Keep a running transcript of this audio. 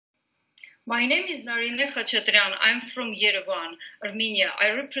My name is Narine Khachatryan. I'm from Yerevan, Armenia.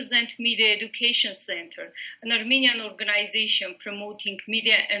 I represent Media Education Center, an Armenian organization promoting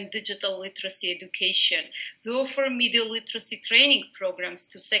media and digital literacy education. We offer media literacy training programs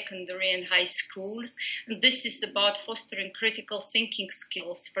to secondary and high schools, and this is about fostering critical thinking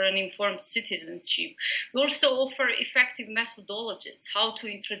skills for an informed citizenship. We also offer effective methodologies, how to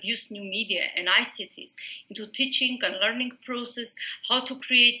introduce new media and ICTs into teaching and learning process, how to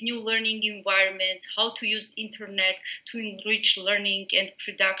create new learning environments, how to use internet to enrich learning and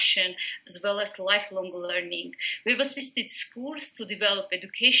production, as well as lifelong learning. We've assisted schools to develop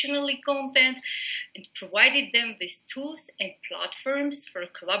educational content and provided them with tools and platforms for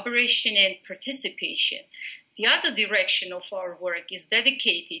collaboration and participation. The other direction of our work is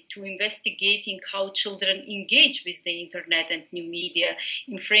dedicated to investigating how children engage with the internet and new media.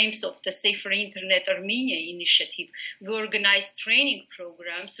 In frames of the Safer Internet Armenia initiative, we organize training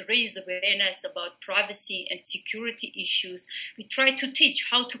programs, raise awareness about privacy and security issues. We try to teach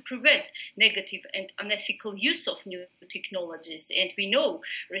how to prevent negative and unethical use of new technologies. And we know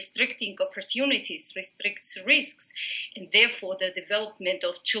restricting opportunities restricts risks, and therefore the development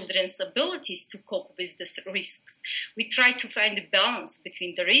of children's abilities to cope with these risks. We try to find a balance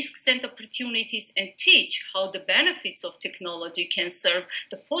between the risks and opportunities and teach how the benefits of technology can serve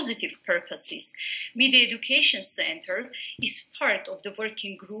the positive purposes. Media Education Center is part of the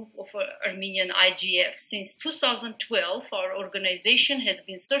working group of Armenian IGF. Since 2012, our organization has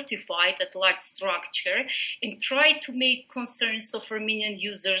been certified at large structure and tried to make concerns of Armenian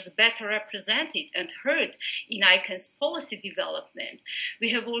users better represented and heard in ICANN's policy development. We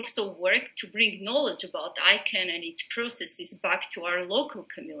have also worked to bring knowledge about ICANN and its processes back to our local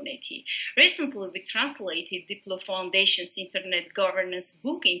community. Recently, we translated Diplo Foundation's Internet Governance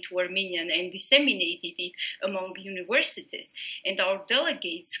book into Armenian and disseminated it among universities. And our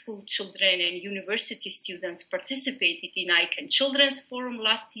delegates, school children and university students, participated in ICANN Children's Forum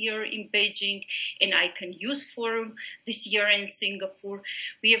last year in Beijing and ICANN Youth Forum this year in Singapore.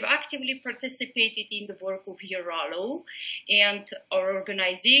 We have actively participated in the work of Euralo, and our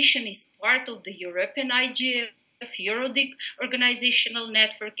organization is part of the European IGF Eurodic organizational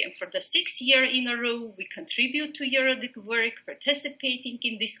network, and for the 6th year in a row, we contribute to Eurodic work, participating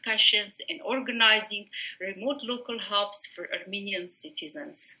in discussions and organizing remote local hubs for Armenian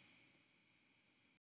citizens.